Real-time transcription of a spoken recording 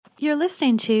You're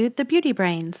listening to The Beauty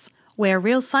Brains, where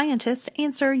real scientists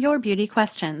answer your beauty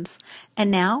questions.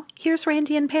 And now, here's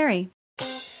Randy and Perry.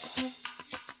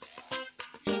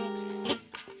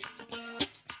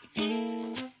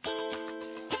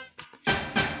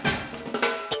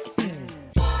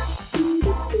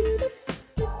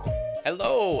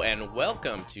 Hello and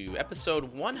welcome to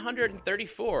episode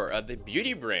 134 of the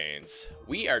Beauty Brains.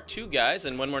 We are two guys,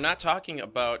 and when we're not talking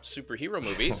about superhero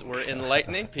movies, we're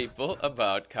enlightening people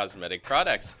about cosmetic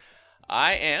products.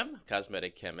 I am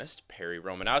cosmetic chemist Perry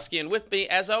Romanowski, and with me,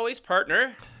 as always,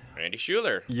 partner Randy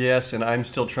Schuler. Yes, and I'm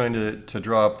still trying to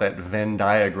draw up that Venn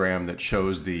diagram that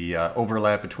shows the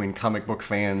overlap between comic book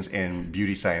fans and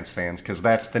beauty science fans, because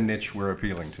that's the niche we're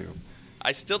appealing to.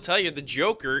 I still tell you, the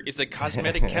Joker is a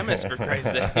cosmetic chemist, for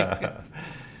Christ's sake.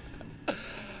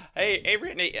 Hey,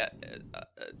 Randy,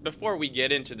 before we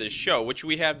get into this show, which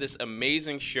we have this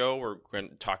amazing show, we're going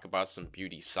to talk about some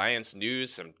beauty science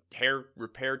news, some hair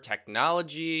repair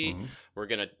technology. Mm-hmm. We're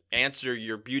going to answer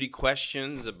your beauty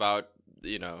questions about,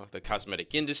 the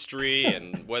cosmetic industry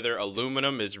and whether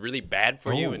aluminum is really bad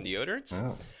for you in deodorants.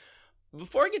 Oh.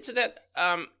 Before I get to that,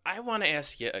 I want to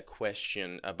ask you a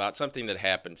question about something that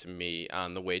happened to me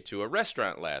on the way to a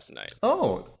restaurant last night.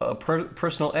 Oh, a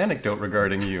personal anecdote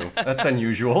regarding you. That's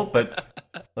unusual, but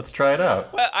let's try it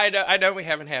out. Well, I know we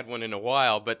haven't had one in a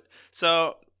while, but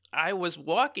so I was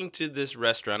walking to this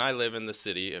restaurant. I live in the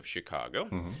city of Chicago,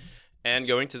 and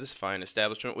going to this fine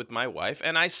establishment with my wife,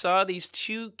 and I saw these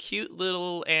two cute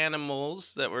little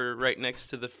animals that were right next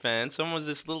to the fence. One was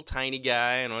this little tiny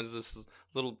guy, and one was this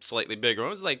little slightly bigger. It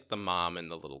was like the mom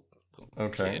and the little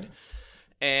kid.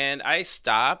 And I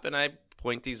stop and I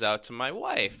point these out to my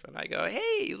wife. And I go,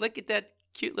 hey, look at that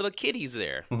cute little kitties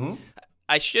there. Mm-hmm.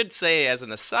 I should say, as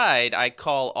an aside, I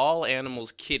call all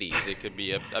animals kitties. It could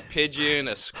be a pigeon,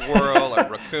 a squirrel, a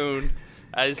raccoon.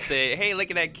 I say, hey,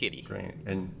 look at that kitty. Great.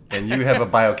 And you have a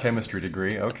biochemistry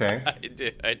degree. Okay. I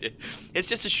did. It's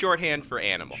just a shorthand for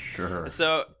animal. Sure.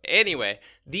 So anyway,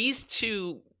 these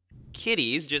two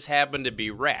kitties just happen to be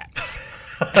rats.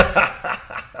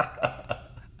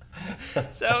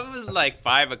 So it was like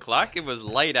 5 o'clock. It was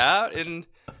light out, and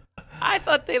I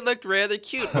thought they looked rather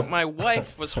cute, but my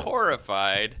wife was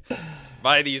horrified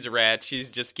by these rats. She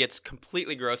just gets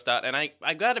completely grossed out, and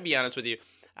I got to be honest with you.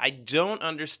 I don't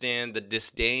understand the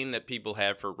disdain that people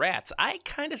have for rats. I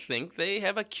kind of think they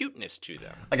have a cuteness to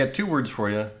them. I got 2 words for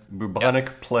you.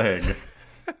 Bubonic plague.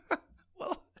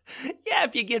 Well, yeah,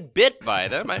 if you get bit by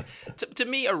them. To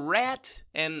me, a rat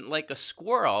and like a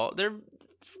squirrel, they're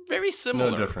very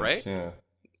similar, no difference, right?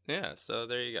 Yeah, so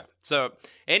there you go. So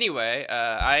anyway,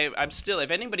 I'm still,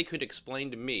 if anybody could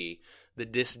explain to me the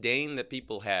disdain that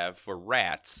people have for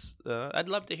rats, I'd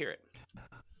love to hear it.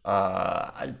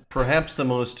 Perhaps the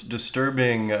most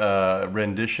disturbing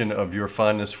rendition of your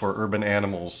fondness for urban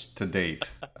animals to date.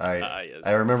 Yes.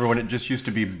 I remember when it just used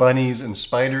to be bunnies and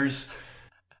spiders.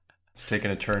 It's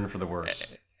taken a turn for the worse.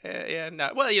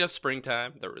 Well,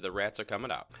 springtime, the rats are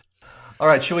coming out. All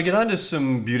right, shall we get on to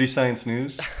some beauty science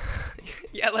news?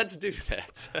 Yeah, let's do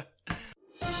that.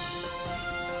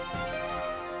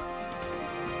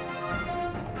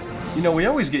 We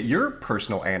always get your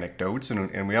personal anecdotes,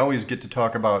 and we always get to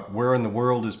talk about where in the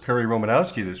world is Perry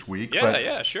Romanowski this week.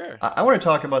 Yeah, sure. I want to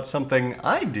talk about something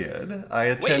I did. I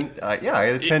attended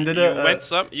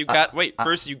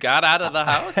First you got out of the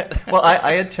house? Well,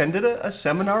 I attended a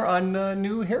seminar on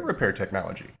new hair repair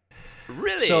technology.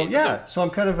 Really? So I'm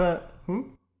kind of a...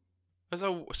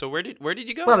 So where did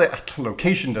you go? Well, the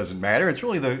location doesn't matter. It's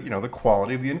really the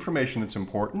quality of the information that's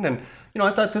important. And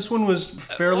I thought this one was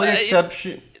fairly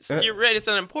exceptional. You're right. It's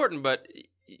not important, but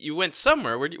you went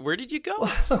somewhere. Where did you go?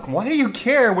 Well, look, why do you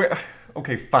care?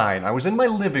 Okay, fine. I was in my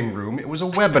living room. It was a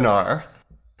webinar.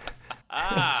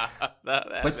 That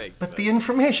makes sense. But the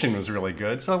information was really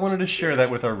good, so I wanted to share that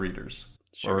with our readers.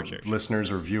 Sure. Listeners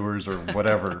or viewers or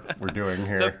whatever we're doing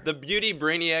here. The beauty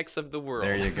brainiacs of the world.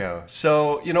 There you go.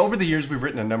 So, over the years we've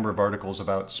written a number of articles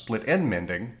about split end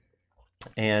mending.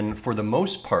 And for the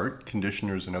most part,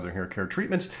 conditioners and other hair care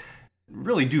treatments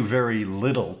really do very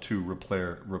little to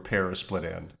repair a split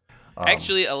end.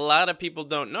 Actually, a lot of people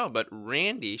don't know, but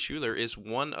Randy Schuler is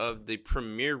one of the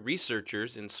premier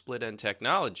researchers in split-end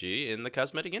technology in the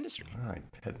cosmetic industry. I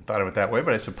hadn't thought of it that way,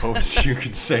 but I suppose you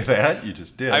could say that. You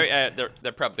just did.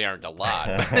 There probably aren't a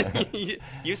lot, but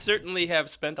you certainly have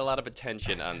spent a lot of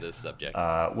attention on this subject.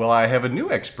 Well, I have a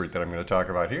new expert that I'm going to talk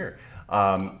about here.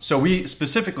 So we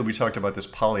talked about this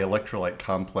polyelectrolyte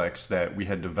complex that we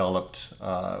had developed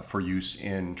for use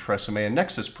in Tresemme and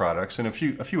Nexus products, and a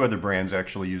few other brands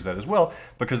actually use that as well,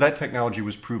 because that technology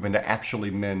was proven to actually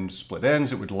mend split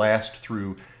ends. It would last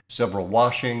through several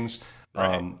washings.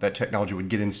 Right. That technology would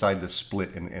get inside the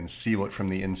split and seal it from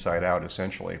the inside out,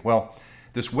 essentially. Well,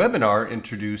 this webinar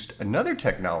introduced another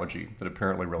technology that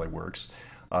apparently really works.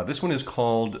 This one is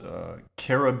called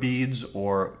Cara beads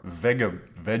or Vega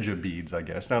beads, I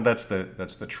guess. Now that's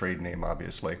the trade name,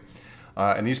 obviously.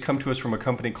 And these come to us from a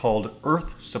company called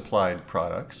Earth Supplied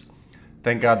Products.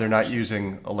 Thank God they're not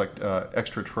using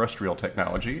extraterrestrial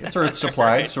technology. It's Earth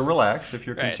supplied, Right. so relax if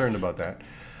you're Right. concerned about that.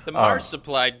 The Mars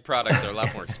supplied products are a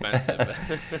lot more expensive.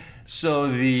 So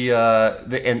and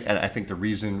I think the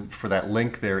reason for that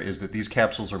link there is that these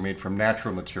capsules are made from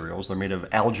natural materials. They're made of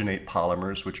alginate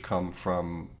polymers, which come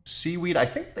from seaweed. I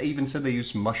think they even said they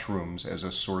use mushrooms as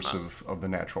a source of the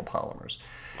natural polymers.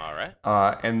 All right.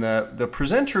 And the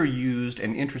presenter used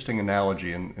an interesting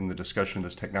analogy in the discussion of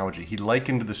this technology. He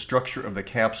likened the structure of the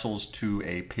capsules to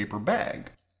a paper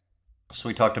bag. So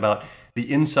we talked about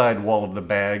the inside wall of the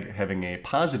bag having a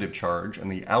positive charge and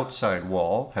the outside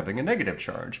wall having a negative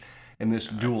charge. And this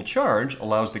dual charge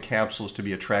allows the capsules to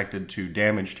be attracted to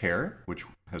damaged hair, which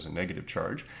has a negative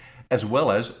charge, as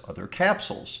well as other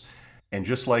capsules. And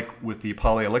just like with the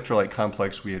polyelectrolyte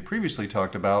complex we had previously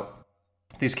talked about,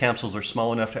 these capsules are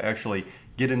small enough to actually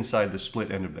get inside the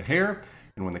split end of the hair.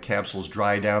 And when the capsules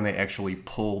dry down, they actually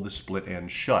pull the split end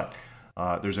shut.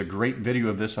 There's a great video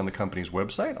of this on the company's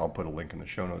website. I'll put a link in the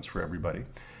show notes for everybody.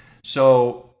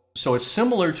 So it's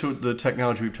similar to the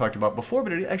technology we've talked about before,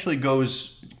 but it actually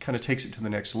kind of takes it to the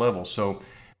next level. So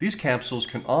these capsules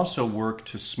can also work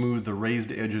to smooth the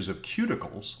raised edges of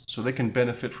cuticles, so they can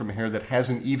benefit from hair that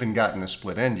hasn't even gotten a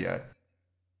split end yet.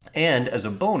 And as a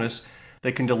bonus,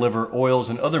 they can deliver oils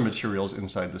and other materials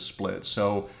inside the split.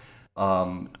 So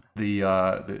the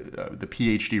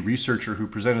PhD researcher who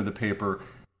presented the paper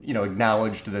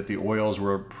acknowledged that the oils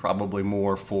were probably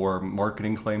more for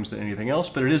marketing claims than anything else,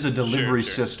 but it is a delivery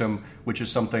system, which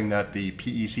is something that the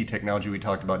PEC technology we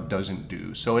talked about doesn't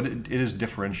do. So it is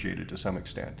differentiated to some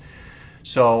extent.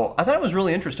 So I thought it was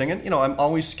really interesting, and I'm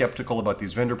always skeptical about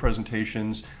these vendor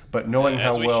presentations, but knowing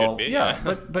how well,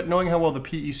 but knowing how well the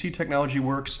PEC technology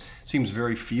works seems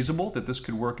very feasible that this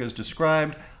could work as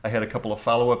described. I had a couple of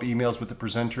follow-up emails with the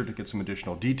presenter to get some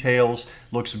additional details.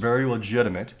 Looks very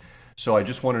legitimate. So I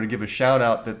just wanted to give a shout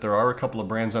out that there are a couple of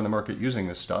brands on the market using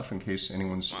this stuff in case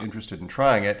anyone's interested in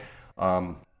trying it.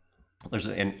 To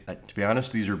be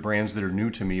honest, these are brands that are new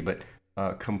to me, but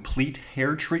Complete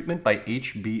Hair Treatment by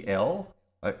HBL.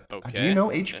 Okay. Do you know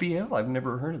HBL? I've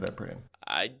never heard of that brand.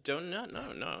 I don't know.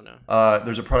 No.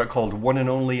 There's a product called One and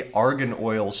Only Argan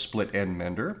Oil Split End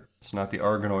Mender. It's not the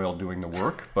argan oil doing the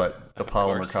work, but the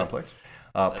polymer complex.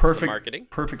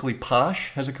 Perfectly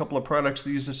Posh has a couple of products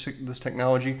that use this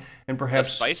technology, and perhaps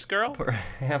the Spice Girl.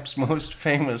 Perhaps most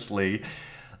famously,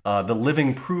 the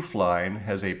Living Proof line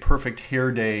has a Perfect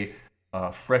Hair Day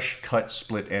fresh cut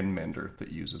split end mender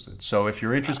that uses it. So if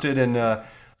you're interested in a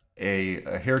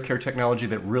hair care technology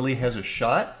that really has a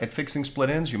shot at fixing split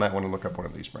ends, you might want to look up one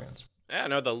of these brands. Yeah,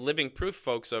 no, the Living Proof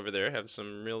folks over there have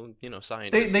some real,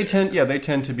 scientists. They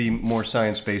tend to be more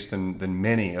science based than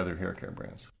many other hair care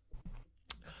brands.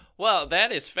 Well,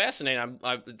 that is fascinating.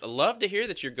 I'd love to hear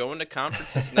that you're going to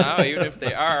conferences now, even if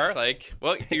they are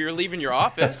you're leaving your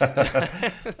office.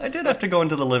 I did have to go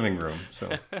into the living room, so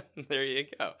there you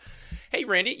go. Hey,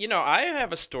 Randy, I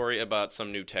have a story about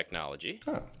some new technology.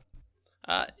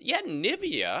 Huh.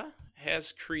 Nivea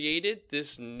has created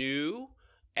this new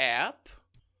app.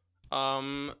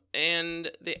 And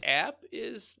the app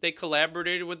they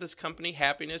collaborated with this company,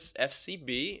 Happiness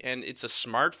FCB, and it's a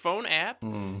smartphone app,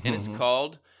 and it's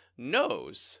called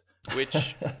Nose,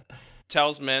 which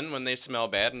tells men when they smell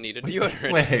bad and need a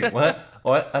deodorant. Wait,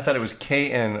 what? I thought it was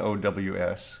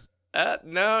KNOWS.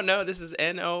 No, this is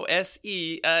NOSE.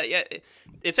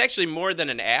 It's actually more than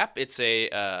an app. It's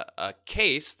a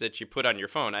case that you put on your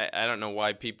phone. I don't know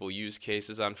why people use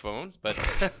cases on phones, but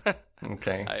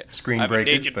okay, screen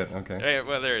breakage, but okay.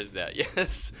 Well, there is that.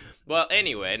 Yes. Well,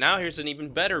 anyway, now here's an even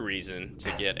better reason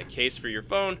to get a case for your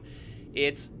phone.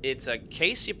 It's a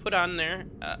case you put on there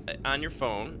on your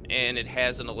phone, and it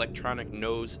has an electronic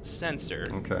nose sensor.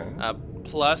 Okay.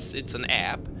 Plus, it's an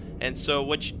app. And so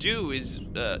what you do is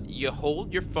you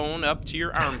hold your phone up to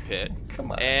your armpit,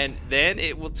 Come on. And then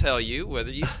it will tell you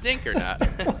whether you stink or not.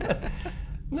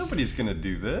 Nobody's gonna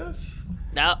do this.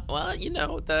 Now, well, the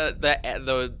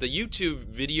YouTube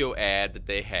video ad that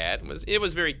they had was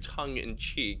very tongue in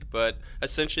cheek, but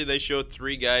essentially they showed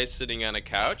three guys sitting on a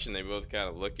couch, and they both kind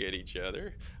of look at each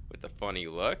other with a funny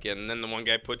look, and then the one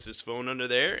guy puts his phone under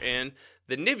there, and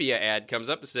the Nivea ad comes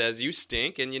up and says, "You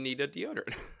stink, and you need a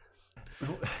deodorant."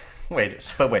 Wait,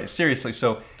 seriously.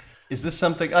 So, is this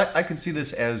something I could see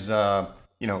this as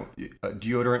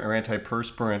deodorant or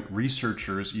antiperspirant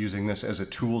researchers using this as a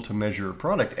tool to measure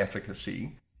product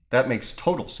efficacy. That makes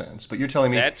total sense. But you're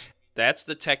telling me that's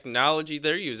the technology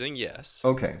they're using, yes.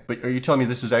 Okay, but are you telling me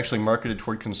this is actually marketed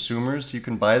toward consumers? You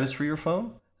can buy this for your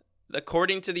phone?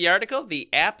 According to the article, the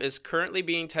app is currently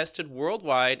being tested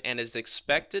worldwide and is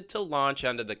expected to launch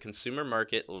onto the consumer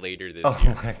market later this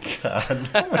year. Oh my God,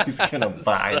 nobody's gonna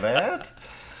buy that.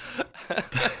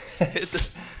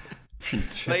 It's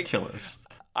ridiculous.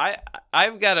 I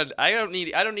don't need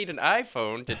an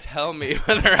iPhone to tell me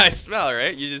whether I smell,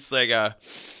 right? You just like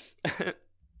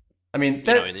I mean,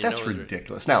 that's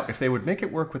ridiculous. Now, if they would make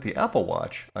it work with the Apple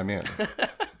Watch, I'm in.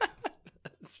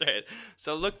 That's right.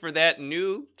 So look for that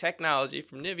new technology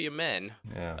from Nivea Men.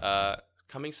 Yeah.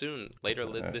 Coming soon, later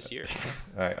this year.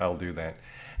 All right, I'll do that.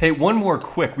 Hey, one more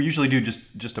quick. We usually do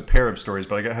just a pair of stories,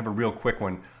 but I have a real quick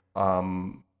one.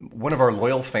 One of our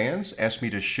loyal fans asked me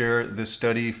to share this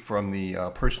study from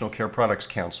the Personal Care Products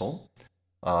Council.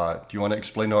 Do you want to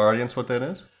explain to our audience what that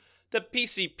is? The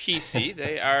PCPC,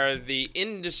 they are the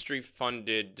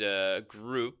industry-funded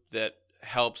group that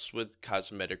helps with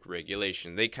cosmetic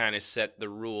regulation. They kind of set the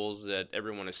rules that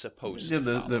everyone is supposed to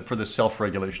follow. For the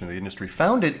self-regulation of the industry.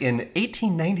 Founded in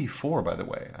 1894, by the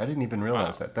way. I didn't even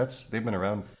realize that. They've been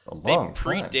around a long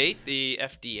time. They predate the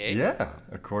FDA. Yeah,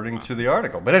 according to the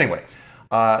article. But anyway,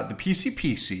 the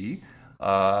PCPC...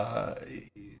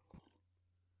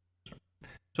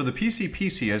 So the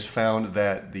PCPC has found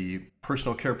that the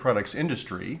personal care products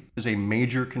industry is a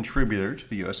major contributor to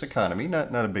the U.S. economy.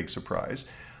 Not a big surprise.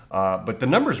 But the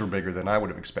numbers were bigger than I would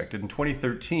have expected. In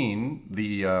 2013,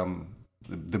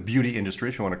 the beauty industry,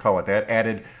 if you want to call it that,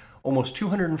 added almost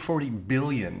 $240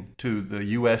 billion to the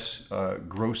U.S.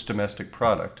 Gross domestic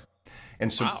product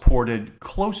and supported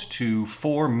close to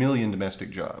 4 million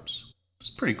domestic jobs. It's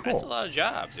pretty cool. That's a lot of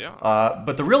jobs, yeah.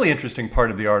 But the really interesting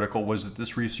part of the article was that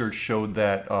this research showed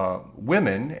that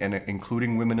women, and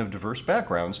including women of diverse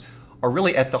backgrounds, are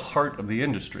really at the heart of the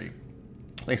industry.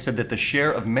 They said that the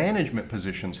share of management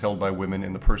positions held by women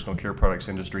in the personal care products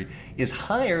industry is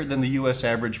higher than the U.S.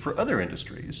 average for other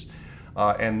industries.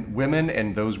 And women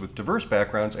and those with diverse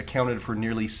backgrounds accounted for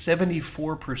nearly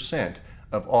 74%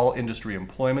 of all industry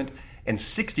employment and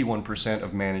 61%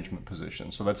 of management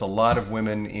positions. So that's a lot of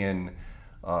women in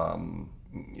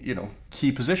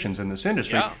key positions in this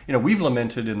industry. Yeah. We've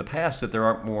lamented in the past that there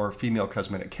aren't more female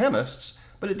cosmetic chemists,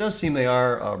 but it does seem they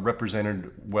are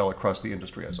represented well across the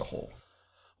industry as a whole.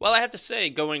 Well, I have to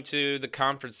say, going to the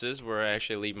conferences where I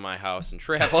actually leave my house and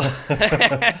travel,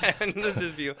 and this is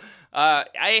view,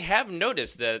 I have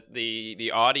noticed that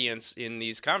the audience in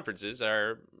these conferences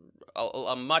are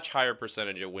a much higher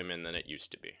percentage of women than it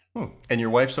used to be. And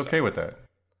your wife's okay with that?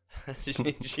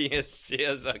 She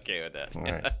is okay with that. All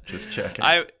right, just checking.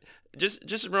 I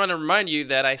just want to remind you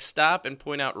that I stop and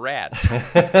point out rats.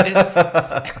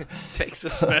 It takes a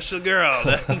special girl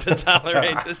to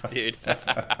tolerate this dude.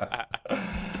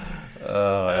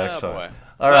 Oh, excellent. Boy.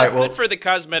 All right, well, good for the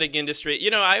cosmetic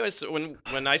industry. I was when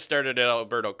I started at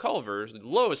Alberto Culver,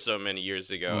 Lowe's, so many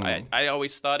years ago. I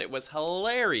always thought it was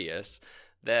hilarious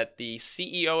that the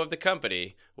CEO of the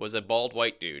company was a bald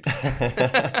white dude.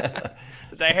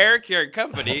 It's a hair care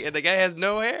company, and the guy has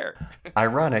no hair.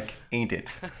 Ironic, ain't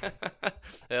it?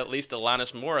 At least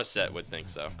Alanis Morissette would think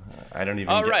so. I don't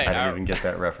even get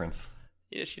that reference.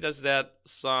 Yeah, she does that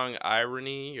song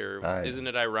 "Irony," or isn't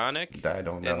it ironic? I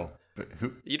don't know.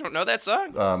 Who? You don't know that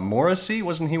song? Morrissey,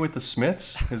 wasn't he with the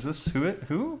Smiths? Is this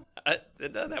who?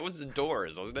 That was the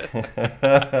Doors, wasn't it?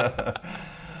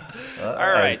 All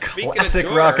right, classic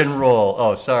rock and roll.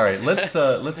 Oh, sorry. Let's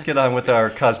get on with our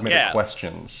cosmetic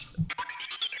questions.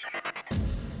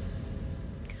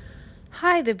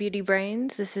 Hi, the Beauty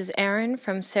Brains. This is Erin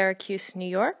from Syracuse, New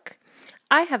York.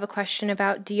 I have a question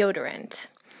about deodorant.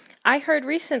 I heard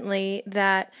recently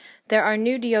that there are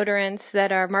new deodorants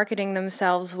that are marketing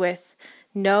themselves with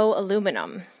no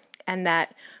aluminum, and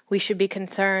that we should be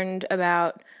concerned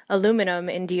about aluminum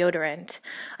in deodorant.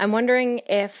 I'm wondering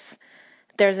if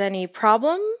there's any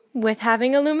problem with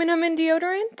having aluminum in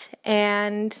deodorant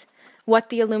and what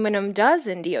the aluminum does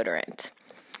in deodorant.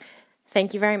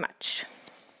 Thank you very much.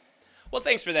 Well,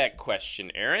 thanks for that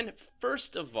question, Erin.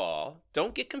 First of all,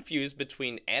 don't get confused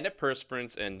between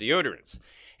antiperspirants and deodorants.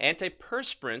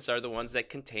 Antiperspirants are the ones that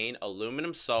contain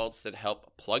aluminum salts that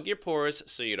help plug your pores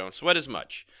so you don't sweat as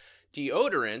much.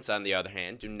 Deodorants, on the other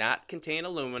hand, do not contain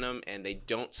aluminum and they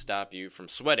don't stop you from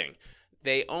sweating.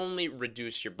 They only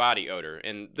reduce your body odor,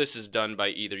 and this is done by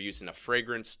either using a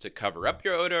fragrance to cover up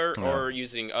your odor or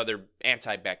using other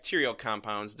antibacterial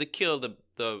compounds to kill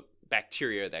the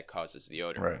bacteria that causes the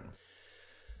odor. Right.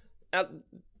 Now,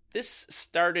 This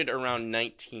started around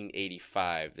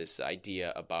 1985, this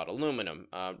idea about aluminum.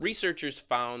 Researchers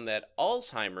found that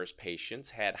Alzheimer's patients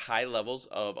had high levels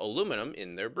of aluminum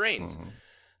in their brains.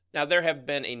 Now, there have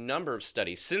been a number of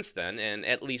studies since then, and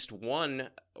at least one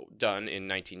done in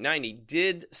 1990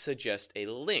 did suggest a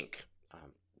link.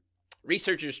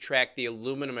 Researchers tracked the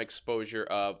aluminum exposure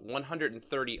of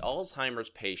 130 Alzheimer's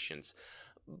patients,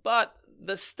 but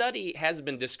the study has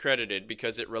been discredited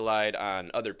because it relied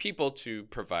on other people to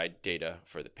provide data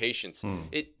for the patients.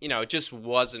 It just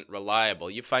wasn't reliable.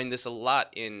 You find this a lot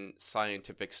in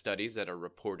scientific studies that are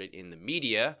reported in the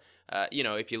media.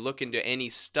 If you look into any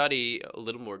study a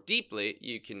little more deeply,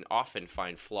 you can often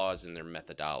find flaws in their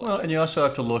methodology. Well, and you also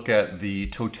have to look at the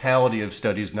totality of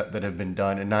studies that have been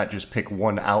done and not just pick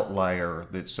one outlier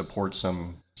that supports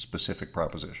some specific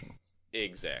proposition.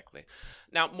 Exactly.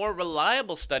 Now, more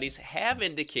reliable studies have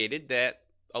indicated that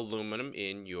aluminum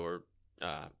in your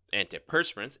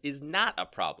antiperspirants is not a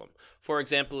problem. For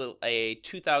example, a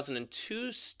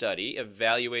 2002 study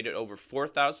evaluated over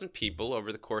 4,000 people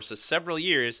over the course of several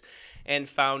years and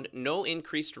found no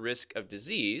increased risk of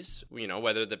disease,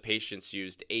 whether the patients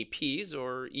used APs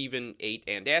or even ate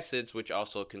antacids, which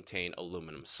also contain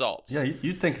aluminum salts. Yeah,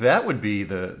 you'd think that would be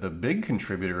the big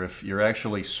contributor if you're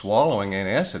actually swallowing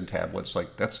antacid tablets.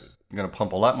 Like, that's going to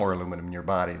pump a lot more aluminum in your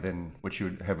body than what you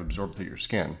would have absorbed through your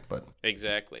skin. But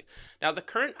exactly. Now, the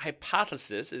current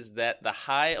hypothesis is that the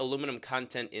high aluminum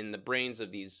content in the brains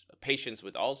of these patients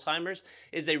with Alzheimer's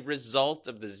is a result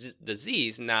of the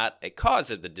disease, not a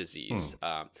cause of the disease.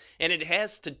 And it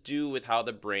has to do with how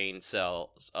the brain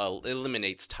cells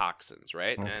eliminates toxins,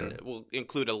 right? Okay. And we'll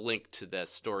include a link to the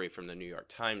story from the New York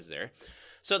Times there.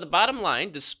 So the bottom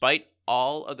line, despite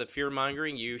all of the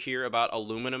fear-mongering you hear about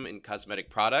aluminum in cosmetic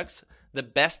products, the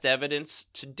best evidence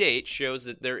to date shows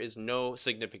that there is no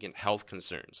significant health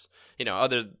concerns,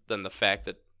 other than the fact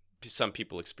that some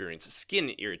people experience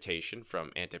skin irritation from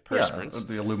antiperspirants.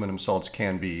 Yeah, the aluminum salts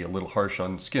can be a little harsh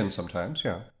on skin sometimes,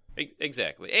 yeah.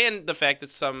 Exactly. And the fact that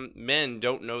some men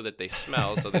don't know that they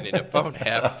smell, so they need a phone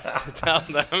app to tell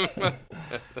them.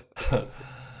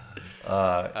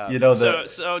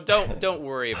 So don't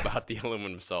worry about the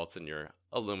aluminum salts in your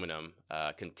aluminum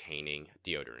containing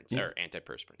deodorants or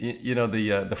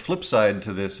antiperspirants. The flip side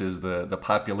to this is the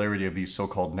popularity of these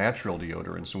so-called natural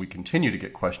deodorants, and we continue to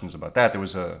get questions about that. There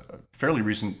was a fairly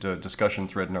recent discussion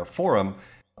thread in our forum.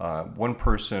 One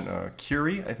person,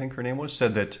 Curie, I think her name was,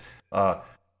 said that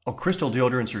crystal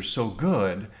deodorants are so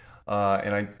good,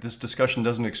 and this discussion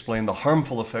doesn't explain the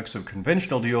harmful effects of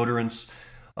conventional deodorants.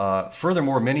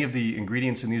 Furthermore, many of the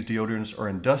ingredients in these deodorants are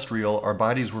industrial. Our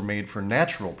bodies were made for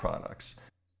natural products,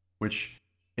 which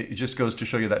it just goes to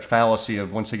show you that fallacy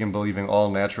of, once again, believing all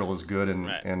natural is good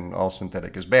and all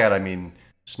synthetic is bad. I mean,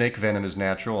 snake venom is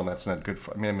natural, and that's not good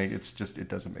for. It's just, it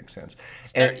doesn't make sense.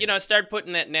 Start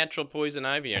putting that natural poison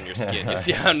ivy on your skin. You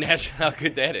see how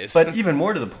good that is. But even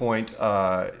more to the point,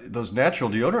 those natural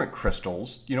deodorant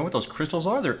crystals. You know what those crystals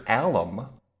are? They're alum,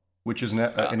 which is an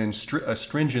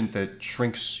astringent that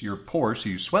shrinks your pores so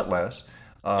you sweat less.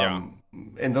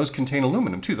 And those contain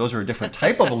aluminum, too. Those are a different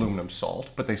type of aluminum salt,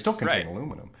 but they still contain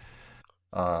aluminum.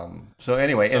 And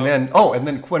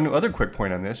then one other quick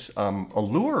point on this.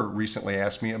 Allure recently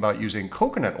asked me about using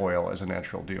coconut oil as a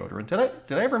natural deodorant.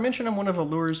 Did I ever mention I'm one of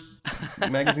Allure's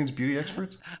magazine's beauty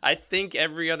experts? I think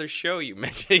every other show you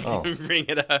mentioned, you bring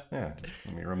it up. Yeah, just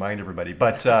let me remind everybody.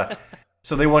 But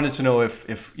so they wanted to know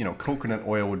if coconut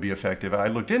oil would be effective. I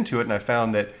looked into it and I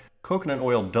found that coconut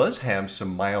oil does have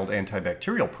some mild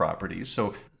antibacterial properties.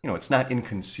 So, it's not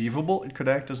inconceivable it could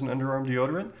act as an underarm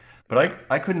deodorant. But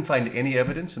I couldn't find any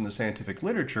evidence in the scientific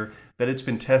literature that it's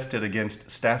been tested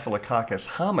against Staphylococcus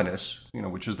hominis,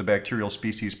 which is the bacterial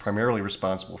species primarily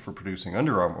responsible for producing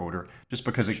underarm odor. Just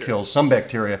because it kills some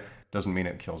bacteria doesn't mean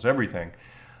it kills everything.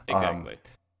 Exactly.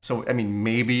 So,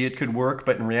 maybe it could work,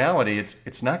 but in reality,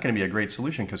 it's not going to be a great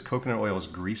solution because coconut oil is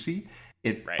greasy.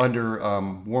 Under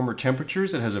warmer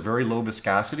temperatures, it has a very low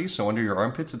viscosity. So under your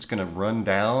armpits, it's going to run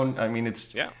down.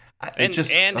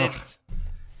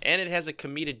 And it has a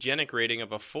comedogenic rating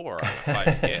of a 4 on a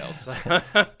 5 scale.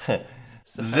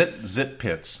 Zit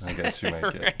pits, I guess you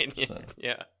might get. Right,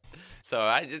 yeah. So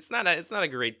it's not a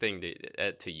great thing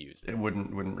to use. I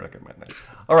wouldn't recommend that.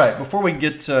 All right, before we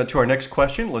get to our next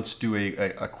question, let's do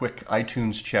a quick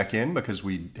iTunes check-in because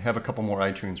we have a couple more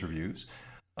iTunes reviews.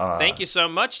 Thank you so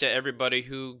much to everybody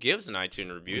who gives an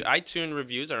iTunes review. iTunes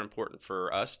reviews are important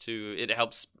for us it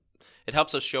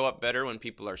helps us show up better when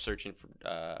people are searching for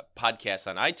podcasts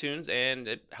on iTunes, and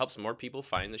it helps more people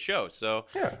find the show. So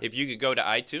if you could go to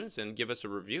iTunes and give us a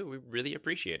review, we really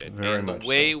appreciate it. Very much the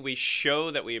way we show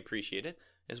that we appreciate it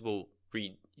is we'll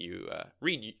read you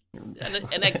read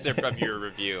an excerpt of your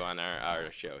review on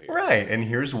our show here. Right, and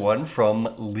here's one from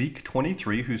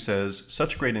Leak23 who says,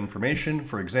 such great information.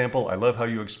 For example, I love how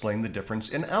you explain the difference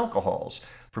in alcohols.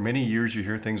 For many years you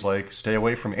hear things like, stay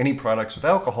away from any products with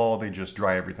alcohol, they just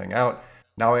dry everything out.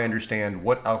 Now I understand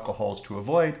what alcohols to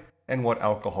avoid and what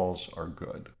alcohols are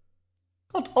good.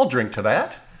 I'll drink to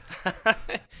that.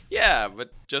 Yeah,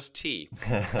 but just tea.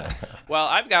 Well,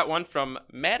 I've got one from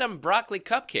Madam Broccoli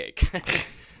Cupcake.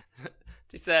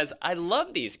 She says, I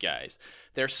love these guys.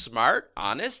 They're smart,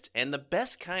 honest, and the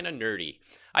best kind of nerdy.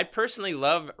 I personally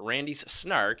love Randy's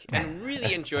snark and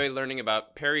really enjoy learning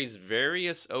about Perry's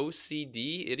various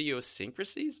OCD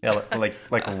idiosyncrasies. Yeah, like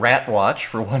Rat Watch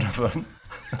for one of them.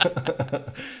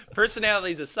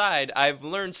 Personalities aside, I've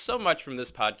learned so much from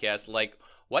this podcast, like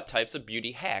what types of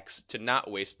beauty hacks to not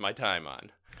waste my time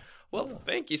on. Well,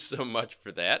 thank you so much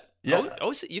for that. Yeah.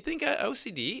 You think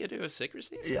OCD,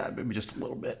 idiosyncrasies? Yeah, maybe just a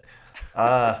little bit.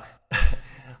 By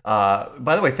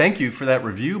the way, thank you for that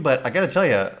review, but I got to tell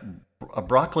you, a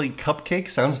broccoli cupcake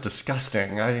sounds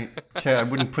disgusting. I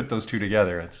wouldn't put those two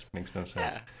together. It makes no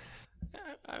sense. Yeah.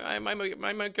 I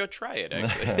might go try it,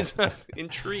 actually. It sounds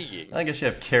intriguing. I guess you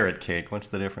have carrot cake. What's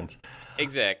the difference?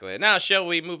 Exactly. Now, shall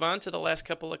we move on to the last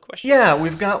couple of questions? Yeah,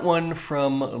 we've got one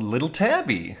from Little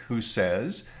Tabby who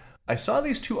says, I saw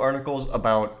these two articles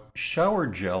about shower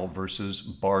gel versus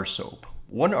bar soap.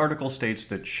 One article states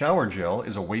that shower gel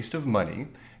is a waste of money,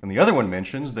 and the other one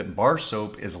mentions that bar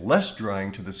soap is less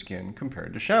drying to the skin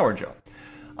compared to shower gel.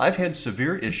 I've had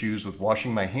severe issues with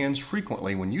washing my hands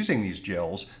frequently when using these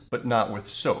gels, but not with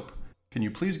soap. Can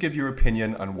you please give your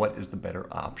opinion on what is the better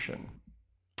option?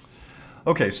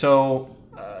 Okay, so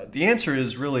the answer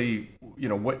is really,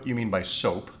 what you mean by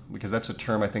soap, because that's a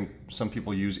term I think some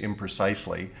people use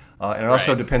imprecisely. And it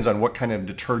also depends on what kind of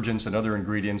detergents and other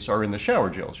ingredients are in the shower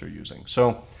gels you're using.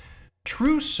 So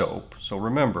true soap, so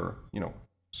remember,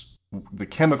 the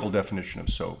chemical definition of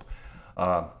soap,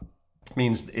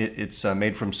 means it's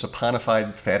made from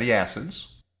saponified fatty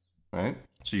acids, right?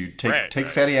 So you take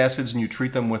fatty acids and you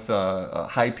treat them with a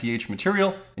high pH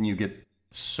material and you get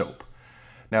soap.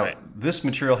 Now, this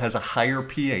material has a higher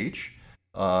pH,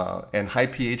 and high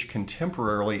pH can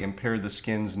temporarily impair the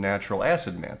skin's natural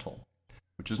acid mantle,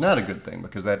 which is not a good thing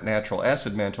because that natural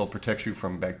acid mantle protects you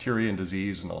from bacteria and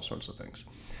disease and all sorts of things.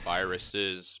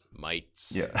 Viruses,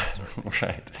 mites. Yeah,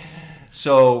 right.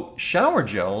 So shower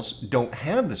gels don't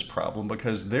have this problem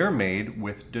because they're made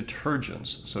with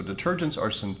detergents. So detergents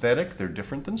are synthetic, they're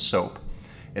different than soap.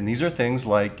 And these are things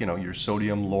like, your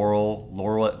sodium lauryl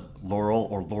or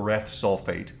laureth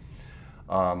sulfate.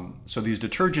 So these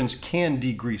detergents can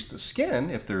degrease the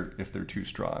skin if they're too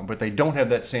strong, but they don't have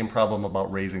that same problem about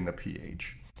raising the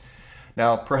pH.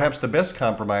 Now, perhaps the best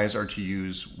compromise are to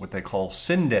use what they call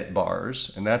Syndet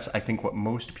bars, and that's, I think, what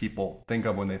most people think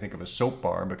of when they think of a soap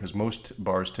bar, because most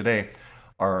bars today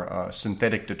are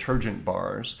synthetic detergent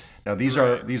bars. Now, these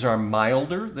are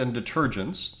milder than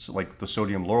detergents, so like the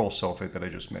sodium lauryl sulfate that I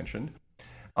just mentioned,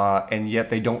 and yet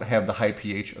they don't have the high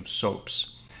pH of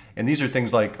soaps. And these are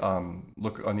things like,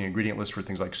 look on the ingredient list for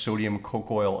things like sodium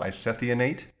cocoyl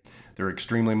isethionate. They're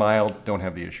extremely mild, don't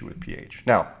have the issue with pH.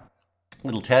 Now,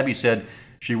 Little Tabby said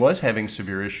she was having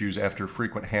severe issues after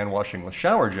frequent hand washing with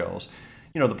shower gels.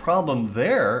 The problem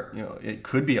there, it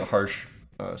could be a harsh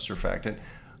surfactant,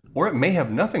 or it may have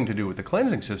nothing to do with the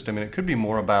cleansing system, and it could be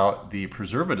more about the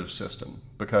preservative system,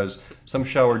 because some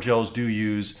shower gels do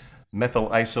use methyl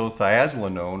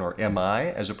isothiazolinone, or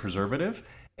MI, as a preservative.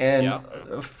 And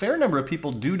a fair number of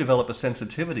people do develop a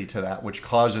sensitivity to that, which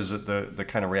causes the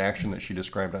kind of reaction that she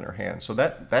described on her hands. So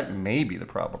that may be the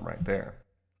problem right there.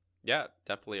 Yeah,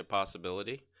 definitely a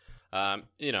possibility.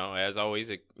 As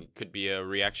always, it could be a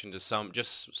reaction to some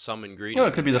ingredient.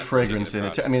 It could be the fragrance in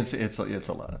it. I mean, it's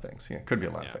a lot of things. Yeah, it could be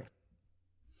a lot of things.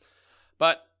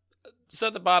 But so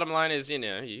the bottom line is,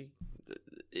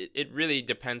 it really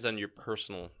depends on your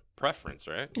personal preference,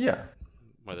 right? Yeah.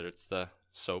 Whether it's the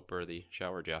soap or the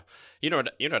shower gel. You know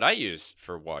what I use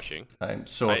for washing? I'm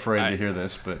so afraid to hear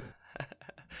this, but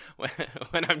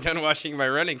when I'm done washing my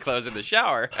running clothes in the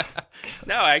shower.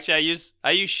 No, actually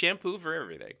I use shampoo for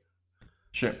everything.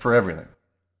 For everything.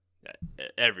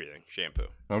 Everything, shampoo.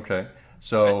 Okay.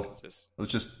 So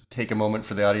let's just take a moment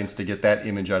for the audience to get that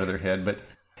image out of their head, but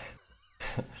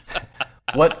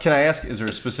what can I ask? Is there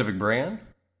a specific brand?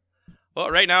 Well,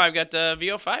 right now I've got the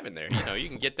VO5 in there. You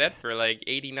can get that for like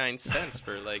 89 cents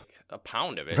for like a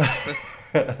pound of it.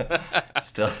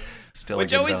 Still,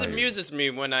 which always amuses me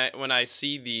when I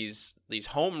see these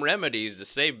home remedies to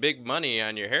save big money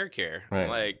on your hair care. Right.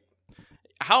 Like,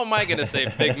 how am I going to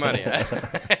save big money?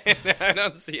 I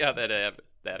don't see how that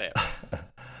happens.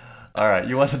 All right,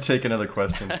 you want to take another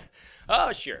question?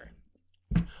 Oh, sure.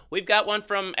 We've got one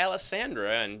from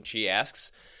Alessandra, and she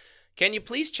asks, can you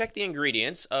please check the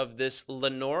ingredients of this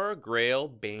Lenore Grail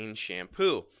Bane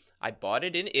shampoo? I bought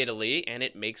it in Italy, and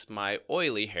it makes my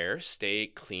oily hair stay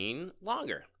clean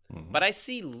longer. But I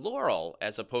see laurel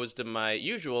as opposed to my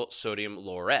usual sodium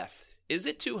laureth. Is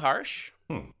it too harsh?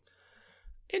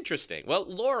 Interesting. Well,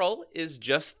 laurel is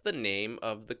just the name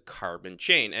of the carbon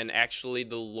chain, and actually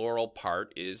the laurel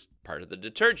part is part of the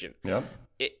detergent. Yep.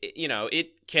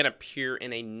 It can appear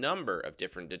in a number of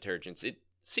different detergents. It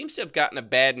seems to have gotten a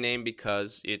bad name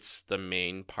because it's the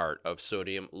main part of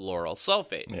sodium lauryl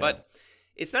sulfate. Yeah. But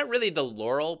it's not really the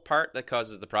laurel part that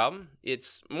causes the problem.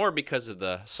 It's more because of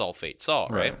the sulfate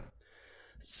salt, right?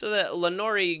 So the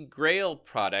Lenore Grail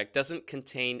product doesn't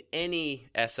contain any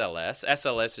SLS.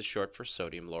 SLS is short for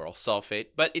sodium lauryl sulfate,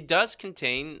 but it does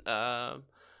contain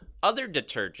other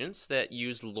detergents that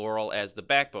use laurel as the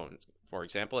backbone. For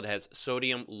example, it has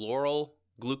sodium lauryl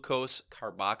glucose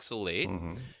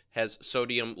carboxylate, has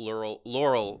sodium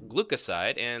lauryl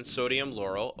glucoside, and sodium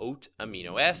lauryl oat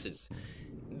amino acids.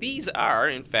 These are,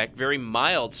 in fact, very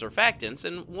mild surfactants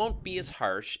and won't be as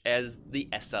harsh as the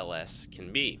SLS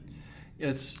can be.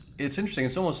 It's interesting.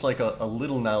 It's almost like a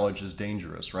little knowledge is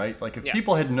dangerous, right? Like if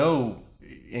people had no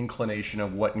inclination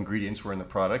of what ingredients were in the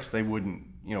products, they wouldn't,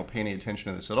 pay any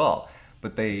attention to this at all.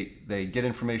 But they get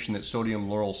information that sodium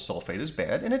lauryl sulfate is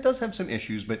bad, and it does have some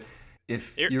issues, but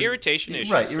if irritation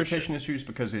issues, right, irritation issues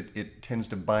because it tends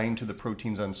to bind to the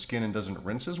proteins on skin and doesn't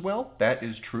rinse as well. That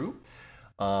is true.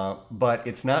 But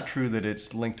it's not true that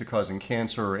it's linked to causing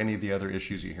cancer or any of the other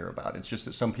issues you hear about. It's just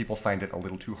that some people find it a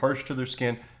little too harsh to their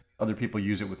skin. Other people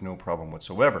use it with no problem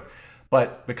whatsoever.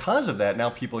 But because of that,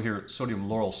 now people hear sodium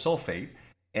lauryl sulfate,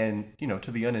 and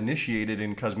to the uninitiated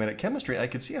in cosmetic chemistry, I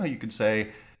could see how you could say,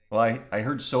 well, I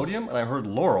heard sodium and I heard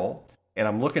laurel, and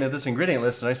I'm looking at this ingredient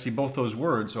list and I see both those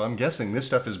words, so I'm guessing this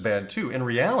stuff is bad too. In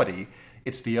reality,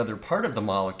 it's the other part of the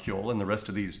molecule in the rest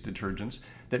of these detergents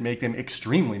that make them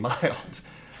extremely mild.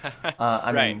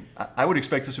 I mean, I would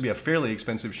expect this to be a fairly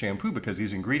expensive shampoo because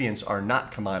these ingredients are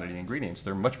not commodity ingredients.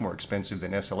 They're much more expensive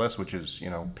than SLS, which is,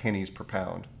 pennies per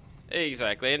pound.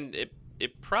 Exactly, and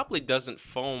it probably doesn't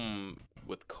foam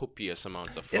with copious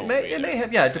amounts of foam. It may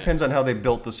have, it depends on how they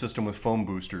built the system with foam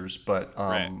boosters, but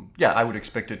I would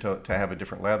expect it to have a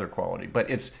different lather quality. But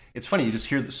it's funny, you just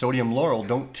hear the sodium lauryl,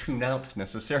 don't tune out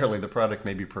necessarily. The product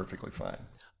may be perfectly fine.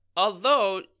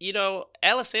 Although,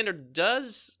 Alessandra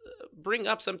does bring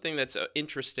up something that's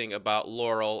interesting about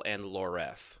laurel and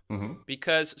laureth.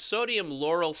 Because sodium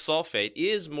lauryl sulfate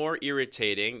is more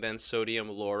irritating than sodium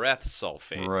laureth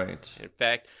sulfate. Right. In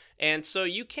fact, and so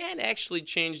you can actually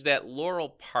change that laurel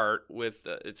part with,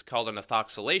 it's called an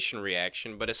ethoxylation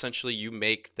reaction, but essentially you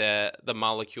make the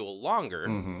molecule longer.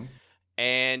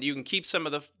 And you can keep some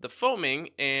of the foaming,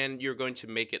 and you're going to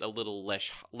make it a little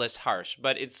less harsh.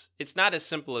 But it's not as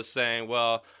simple as saying,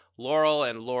 well, laurel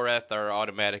and laureth are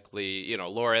automatically,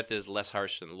 laureth is less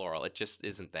harsh than laurel. It just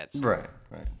isn't that simple.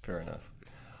 Right. Fair enough.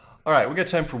 All right, we got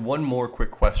time for one more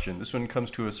quick question. This one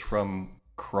comes to us from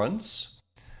Krunz,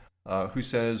 who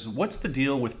says, what's the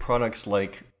deal with products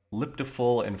like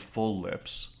Liptiful and Full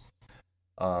Lips?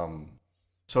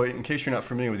 So in case you're not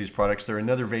familiar with these products, they're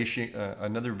another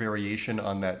variation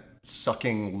on that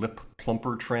sucking lip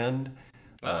plumper trend.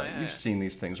 You've seen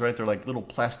these things, right? They're like little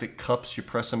plastic cups. You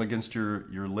press them against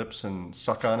your lips and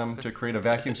suck on them to create a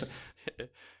vacuum.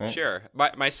 Right? Sure.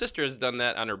 My sister has done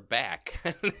that on her back.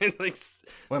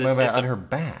 On her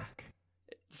back?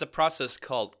 It's a process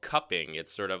called cupping.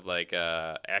 It's sort of like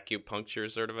acupuncture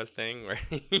sort of a thing where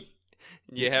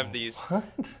you have these... What?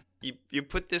 You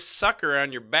put this sucker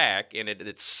on your back, and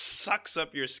it sucks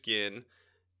up your skin,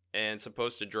 and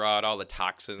supposed to draw out all the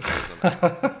toxins.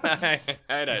 I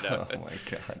don't know. Oh my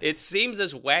god! It seems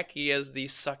as wacky as the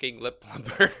sucking lip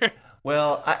plumper.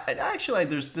 Well,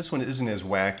 this one isn't as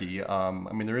wacky.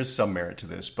 I mean, there is some merit to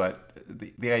this, but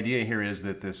the idea here is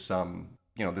that this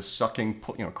this sucking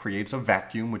creates a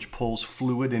vacuum which pulls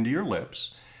fluid into your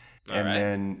lips,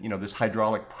 then this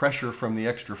hydraulic pressure from the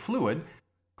extra fluid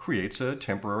creates a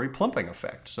temporary plumping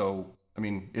effect. So, I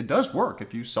mean, it does work.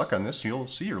 If you suck on this, you'll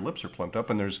see your lips are plumped up,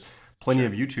 and there's plenty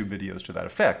of YouTube videos to that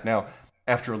effect. Now,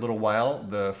 after a little while,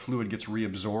 the fluid gets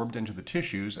reabsorbed into the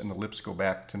tissues, and the lips go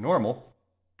back to normal,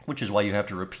 which is why you have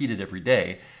to repeat it every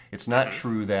day. It's not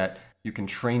true that you can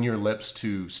train your lips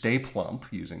to stay plump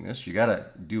using this. You got to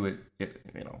do it,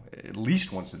 at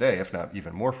least once a day, if not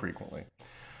even more frequently.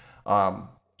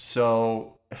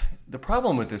 So the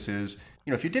problem with this is,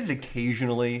 if you did it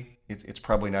occasionally, it's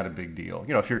probably not a big deal.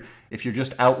 If you're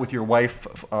just out with your wife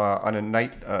on a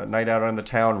night out on the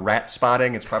town rat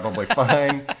spotting, it's probably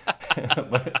fine.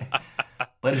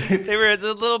 but if, They were a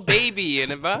little baby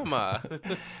in a mama.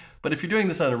 but if you're doing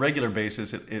this on a regular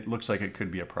basis, it looks like it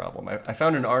could be a problem. I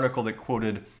found an article that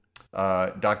quoted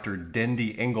Dr.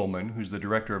 Dendy Engelman, who's the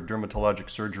director of dermatologic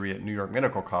surgery at New York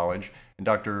Medical College. And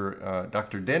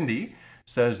Dr. Dendy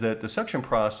says that the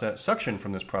suction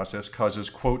from this process causes,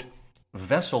 quote,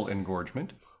 vessel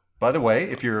engorgement. By the way,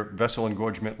 if your vessel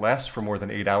engorgement lasts for more than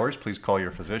 8 hours, please call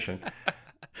your physician.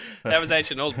 That was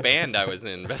actually an old band I was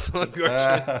in, vessel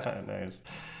engorgement. Nice.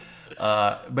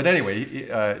 But anyway,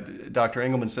 Dr.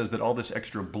 Engelman says that all this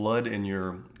extra blood in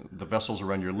the vessels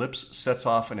around your lips sets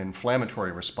off an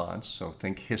inflammatory response. So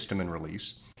think histamine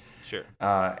release. Sure.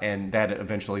 And that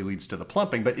eventually leads to the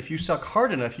plumping. But if you suck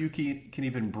hard enough, you can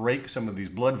even break some of these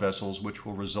blood vessels, which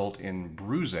will result in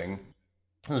bruising.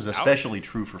 This is especially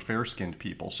true for fair-skinned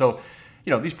people. So,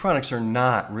 these products are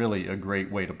not really a great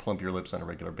way to plump your lips on a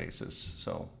regular basis.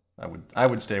 So I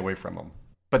would stay away from them.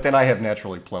 But then I have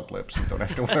naturally plump lips, so don't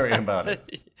have to worry about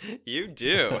it. You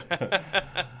do.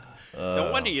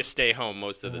 No wonder you stay home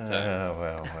most of the time.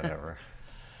 Well, whatever.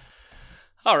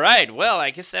 All right. Well,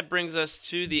 I guess that brings us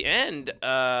to the end.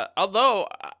 Although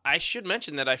I should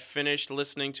mention that I finished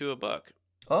listening to a book.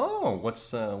 Oh, what's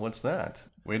that?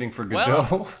 Waiting for Godot?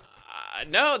 Well,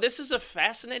 no, this is a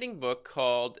fascinating book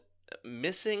called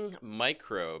Missing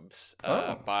Microbes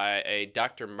by a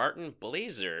Dr. Martin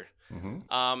Blazer.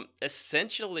 Mm-hmm.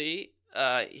 Essentially,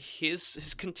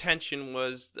 his contention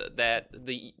was that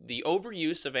the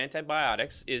overuse of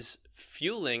antibiotics is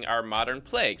fueling our modern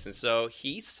plagues. And so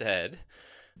he said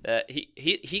that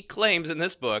he claims in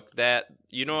this book that,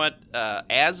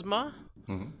 asthma,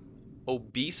 mm-hmm.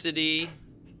 obesity,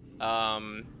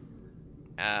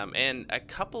 and a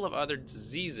couple of other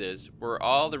diseases were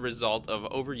all the result of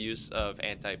overuse of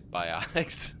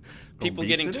antibiotics. People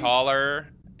Obesity? Getting taller.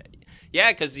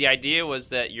 Yeah, because the idea was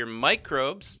that your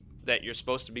microbes that you're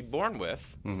supposed to be born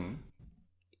with mm-hmm.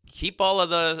 keep all of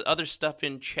the other stuff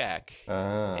in check.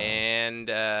 And,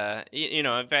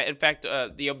 in fact,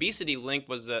 the obesity link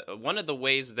was one of the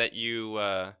ways that you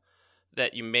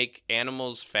make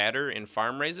animals fatter in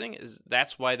farm raising.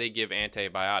 That's why they give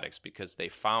antibiotics, because they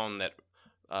found that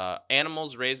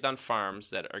animals raised on farms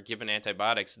that are given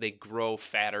antibiotics, they grow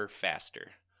fatter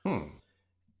faster.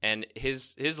 And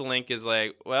his link is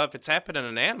like, well, if it's happening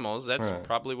in animals, that's right.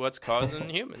 Probably what's causing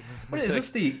humans. What is this,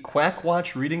 the Quack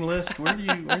Watch reading list? Where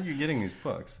are you getting these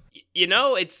books?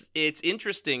 It's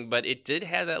interesting, but it did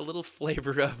have that little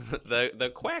flavor of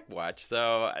the Quack Watch.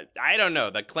 So I don't know.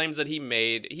 The claims that he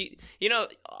made,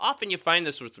 often you find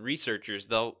this with researchers.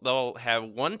 They'll have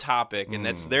one topic, and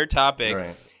that's their topic,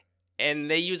 right. And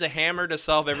they use a hammer to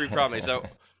solve every problem. So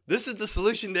this is the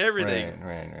solution to everything.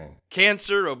 Right.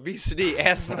 Cancer, obesity,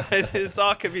 asthma, it's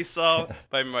all can be solved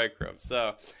by microbes.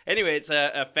 So anyway, it's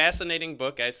a fascinating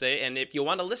book, I say. And if you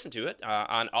want to listen to it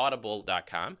on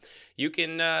audible.com, you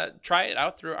can try it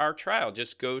out through our trial.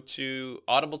 Just go to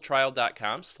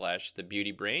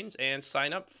audibletrial.com/thebeautybrains and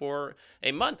sign up for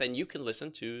a month, and you can listen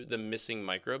to The Missing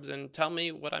Microbes and tell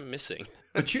me what I'm missing.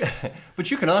 But you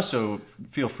can also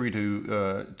feel free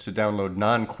to download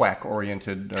non-quack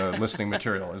oriented listening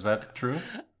material. Is that true?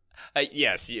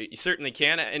 Yes, you certainly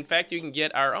can. In fact, you can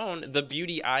get our own The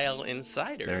Beauty Aisle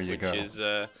Insider, which is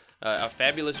a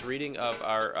fabulous reading of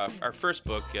our first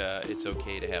book. It's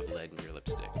okay to have lead in your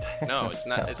lipstick. No, it's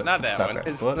not. It's not that one.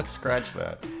 Well, scratch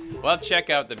that. Well, check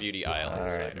out The Beauty Aisle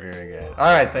Insider. All right, very good.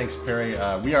 All right, thanks, Perry.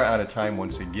 We are out of time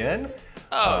once again.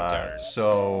 Oh, darn.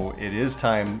 So it is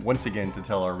time once again to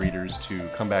tell our readers to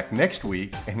come back next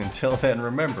week, and until then,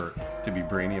 remember to be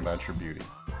brainy about your beauty.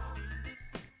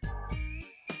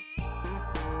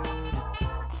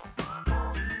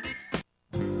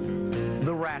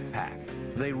 The Rat Pack.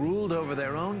 They ruled over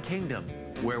their own kingdom,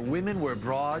 where women were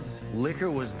broads,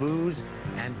 liquor was booze,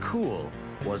 and cool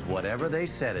was whatever they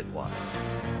said it was.